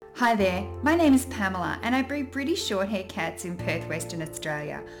Hi there, my name is Pamela and I breed British Shorthair cats in Perth, Western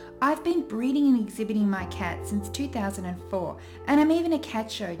Australia. I've been breeding and exhibiting my cats since 2004 and I'm even a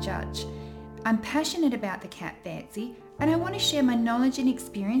cat show judge. I'm passionate about the cat fancy and I want to share my knowledge and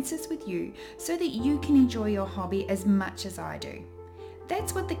experiences with you so that you can enjoy your hobby as much as I do.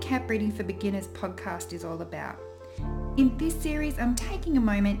 That's what the Cat Breeding for Beginners podcast is all about. In this series, I'm taking a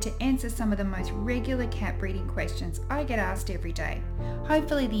moment to answer some of the most regular cat breeding questions I get asked every day.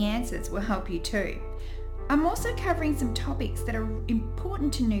 Hopefully the answers will help you too. I'm also covering some topics that are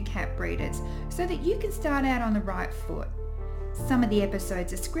important to new cat breeders so that you can start out on the right foot. Some of the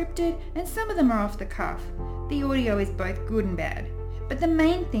episodes are scripted and some of them are off the cuff. The audio is both good and bad, but the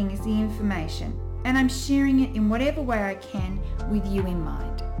main thing is the information, and I'm sharing it in whatever way I can with you in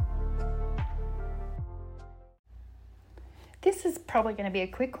mind. This is probably going to be a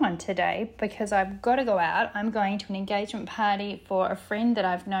quick one today because I've got to go out. I'm going to an engagement party for a friend that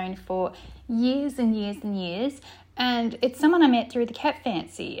I've known for years and years and years, and it's someone I met through the Cat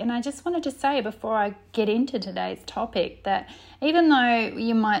Fancy. And I just wanted to say before I get into today's topic that even though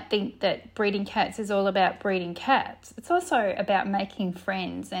you might think that breeding cats is all about breeding cats, it's also about making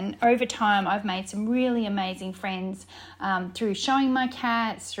friends. And over time, I've made some really amazing friends through showing my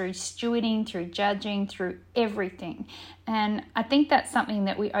cats, through stewarding, through judging, through everything. And I think that's something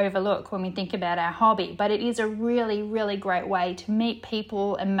that we overlook when we think about our hobby, but it is a really, really great way to meet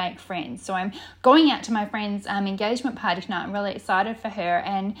people and make friends. So I'm going out to my friend's engagement party tonight. I'm really excited for her,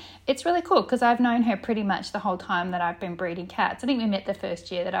 and it's really cool because I've known her pretty much the whole time that I've been breeding cats. I think we met the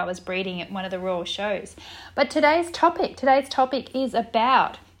first year that I was breeding at one of the Royal shows. But today's topic is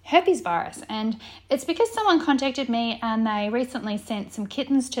about herpes virus, and it's because someone contacted me and they recently sent some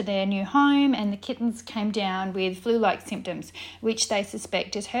kittens to their new home, and the kittens came down with flu-like symptoms, which they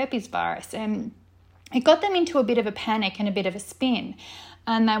suspect is herpes virus, and it got them into a bit of a panic and a bit of a spin.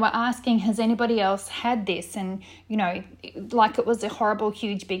 And they were asking, has anybody else had this? And, you know, like it was a horrible,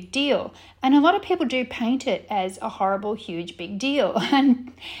 huge, big deal. And a lot of people do paint it as a horrible, huge, big deal.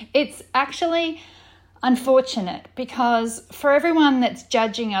 And it's actually unfortunate because for everyone that's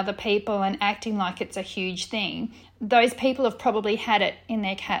judging other people and acting like it's a huge thing, those people have probably had it in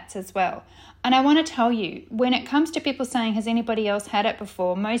their cats as well. And I want to tell you, when it comes to people saying, has anybody else had it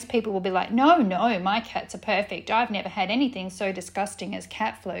before? Most people will be like, no, my cats are perfect. I've never had anything so disgusting as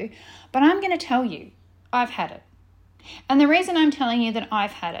cat flu. But I'm going to tell you, I've had it. And the reason I'm telling you that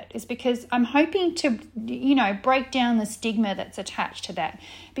I've had it is because I'm hoping to, break down the stigma that's attached to that.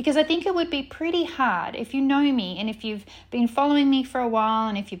 Because I think it would be pretty hard if you know me and if you've been following me for a while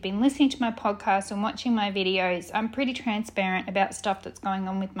and if you've been listening to my podcast and watching my videos, I'm pretty transparent about stuff that's going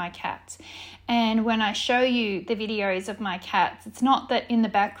on with my cats. And when I show you the videos of my cats, it's not that in the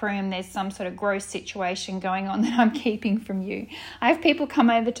back room there's some sort of gross situation going on that I'm keeping from you. I have people come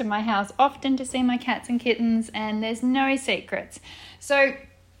over to my house often to see my cats and kittens, and there's no secrets. So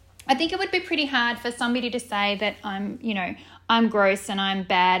I think it would be pretty hard for somebody to say that I'm gross and I'm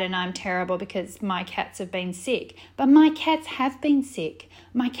bad and I'm terrible because my cats have been sick. But my cats have been sick.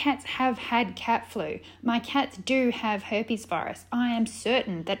 My cats have had cat flu. My cats do have herpes virus. I am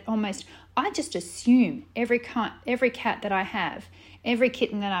certain that I just assume every cat that I have, every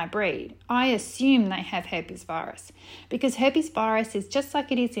kitten that I breed, I assume they have herpes virus, because herpes virus is just like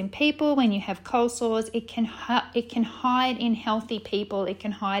it is in people. When you have cold sores, it can hide in healthy people. It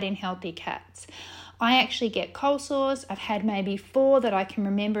can hide in healthy cats. I actually get cold sores. I've had maybe 4 that I can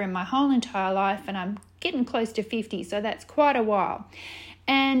remember in my whole entire life, and I'm getting close to 50, so that's quite a while.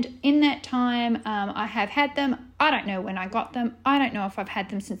 And in that time, I have had them. I don't know when I got them. I don't know if I've had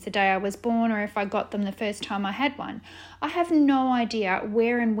them since the day I was born or if I got them the first time I had one. I have no idea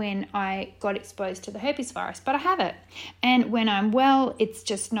where and when I got exposed to the herpes virus, but I have it. And when I'm well, it's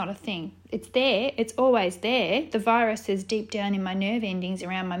just not a thing. It's there. It's always there. The virus is deep down in my nerve endings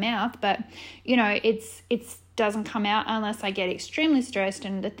around my mouth, but, it's doesn't come out unless I get extremely stressed,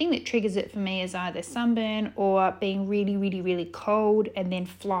 and the thing that triggers it for me is either sunburn or being really, really, really cold and then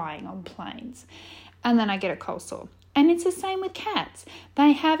flying on planes, and then I get a cold sore. And it's the same with cats.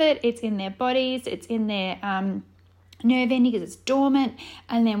 They have it, it's in their bodies, it's in their nerve ending because it's dormant,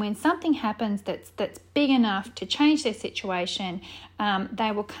 and then when something happens that's big enough to change their situation,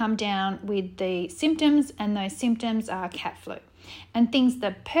 they will come down with the symptoms, and those symptoms are cat flu. And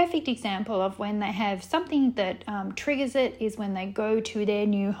the perfect example of when they have something that triggers it is when they go to their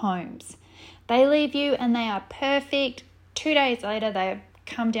new homes. They leave you and they are perfect. 2 days later, they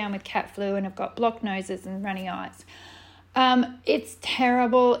come down with cat flu and have got blocked noses and runny eyes. It's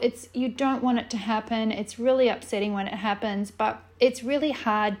terrible. You don't want it to happen. It's really upsetting when it happens, but it's really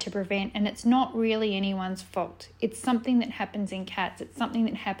hard to prevent, and it's not really anyone's fault. It's something that happens in cats. It's something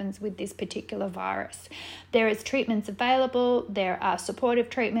that happens with this particular virus. There is treatments available. There are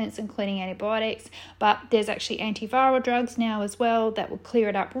supportive treatments, including antibiotics, but there's actually antiviral drugs now as well that will clear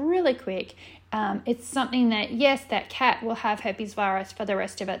it up really quick. It's something that, yes, that cat will have herpes virus for the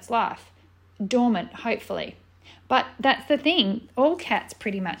rest of its life. Dormant, hopefully. But that's the thing. All cats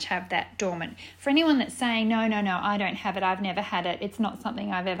pretty much have that dormant. For anyone that's saying, no, I don't have it, I've never had it, it's not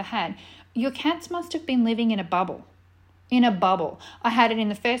something I've ever had, your cats must have been living in a bubble. In a bubble. I had it in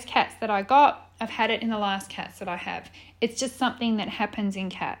the first cats that I got. I've had it in the last cats that I have. It's just something that happens in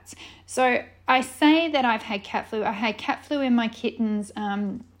cats. So I say that I've had cat flu. I had cat flu in my kittens.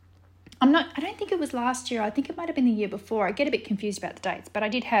 I don't think it was last year. I think it might have been the year before. I get a bit confused about the dates, but I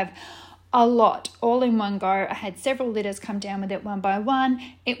did have a lot all in one go. I had several litters come down with it one by one.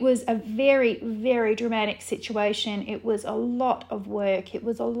 It was a very, very dramatic situation. It was a lot of work. It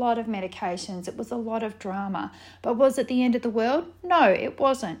was a lot of medications. It was a lot of drama. But was it the end of the world? No, it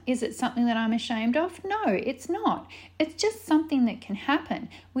wasn't. Is it something that I'm ashamed of? No, it's not. It's just something that can happen.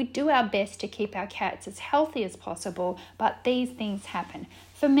 We do our best to keep our cats as healthy as possible, but these things happen.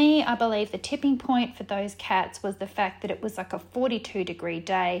 For me, I believe the tipping point for those cats was the fact that it was like a 42-degree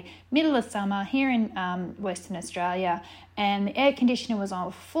day, middle of summer here in Western Australia, and the air conditioner was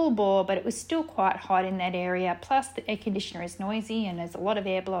on full bore, but it was still quite hot in that area. Plus, the air conditioner is noisy and there's a lot of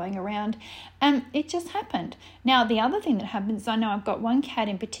air blowing around, and it just happened. Now, the other thing that happens, I know I've got one cat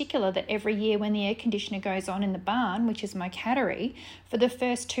in particular that every year when the air conditioner goes on in the barn, which is my cattery, for the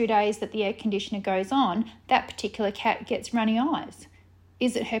first 2 days that the air conditioner goes on, that particular cat gets runny eyes.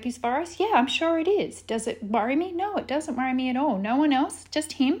 Is it herpes virus? Yeah, I'm sure it is. Does it worry me? No, it doesn't worry me at all. No one else,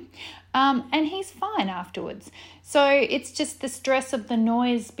 just him. And he's fine afterwards. So it's just the stress of the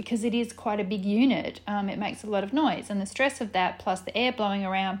noise, because it is quite a big unit. It makes a lot of noise. And the stress of that plus the air blowing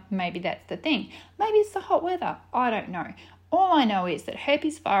around, maybe that's the thing. Maybe it's the hot weather. I don't know. All I know is that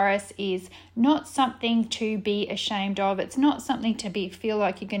herpes virus is not something to be ashamed of. It's not something to feel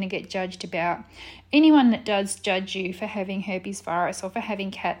like you're going to get judged about. Anyone that does judge you for having herpes virus or for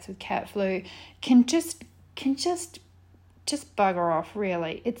having cats with cat flu can just bugger off,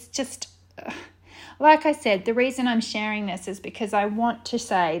 really. It's just, like I said, the reason I'm sharing this is because I want to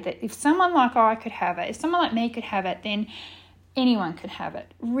say that if someone like I could have it, if someone like me could have it, then anyone could have it.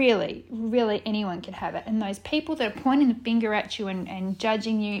 Really, really anyone could have it. And those people that are pointing the finger at you and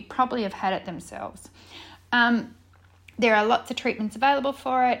judging you probably have had it themselves. There are lots of treatments available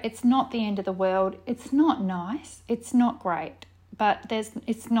for it. It's not the end of the world. It's not nice. It's not great. But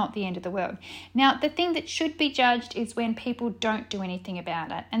it's not the end of the world. Now, the thing that should be judged is when people don't do anything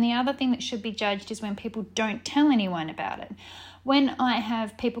about it. And the other thing that should be judged is when people don't tell anyone about it. When I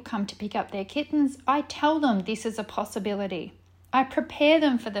have people come to pick up their kittens, I tell them this is a possibility. I prepare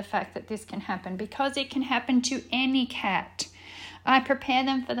them for the fact that this can happen, because it can happen to any cat. I prepare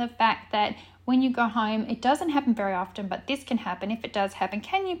them for the fact that when you go home, it doesn't happen very often, but this can happen. If it does happen,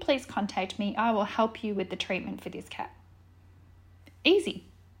 can you please contact me? I will help you with the treatment for this cat. Easy.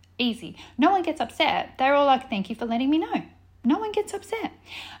 No one gets upset. They're all like, thank you for letting me know. No one gets upset.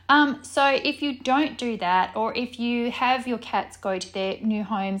 So if you don't do that, or if you have your cats go to their new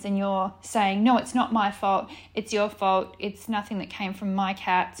homes and you're saying, no, it's not my fault, it's your fault, it's nothing that came from my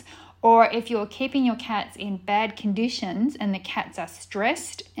cats, or if you're keeping your cats in bad conditions and the cats are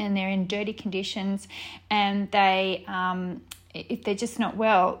stressed and they're in dirty conditions and they, if they're just not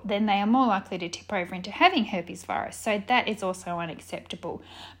well, then they are more likely to tip over into having herpes virus. So that is also unacceptable.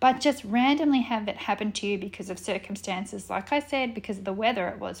 But just randomly have it happen to you because of circumstances, like I said, because of the weather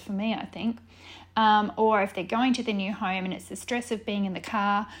it was for me, I think. Or if they're going to the new home and it's the stress of being in the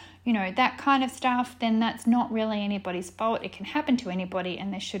car, that kind of stuff, then that's not really anybody's fault. It can happen to anybody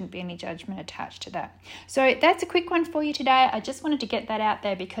and there shouldn't be any judgment attached to that. So that's a quick one for you today. I just wanted to get that out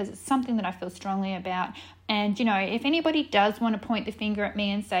there because it's something that I feel strongly about. And, if anybody does want to point the finger at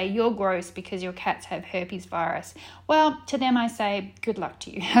me and say, you're gross because your cats have herpes virus, well, to them I say, good luck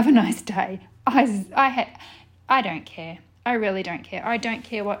to you. Have a nice day. I don't care. I really don't care. I don't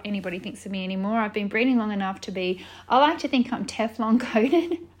care what anybody thinks of me anymore. I've been breeding long enough I like to think I'm Teflon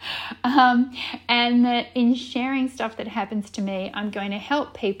coated. And that in sharing stuff that happens to me, I'm going to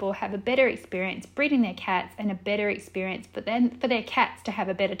help people have a better experience breeding their cats and a better experience, but then for their cats to have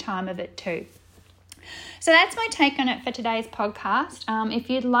a better time of it too. So that's my take on it for today's podcast. If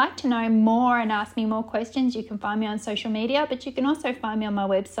you'd like to know more and ask me more questions, you can find me on social media, but you can also find me on my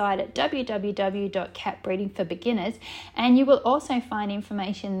website at www.catbreedingforbeginners, and you will also find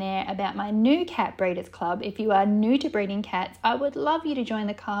information there about my new Cat Breeders Club. If you are new to breeding cats, I would love you to join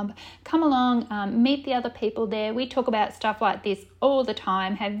the club. Come along, meet the other people there. We talk about stuff like this all the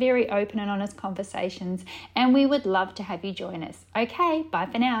time, have very open and honest conversations, and we would love to have you join us. Okay, bye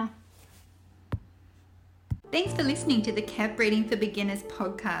for now. Thanks for listening to the Cat Breeding for Beginners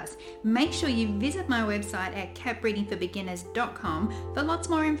podcast. Make sure you visit my website at catbreedingforbeginners.com for lots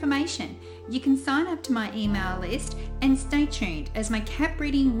more information. You can sign up to my email list and stay tuned as my Cat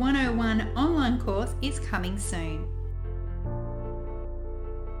Breeding 101 online course is coming soon.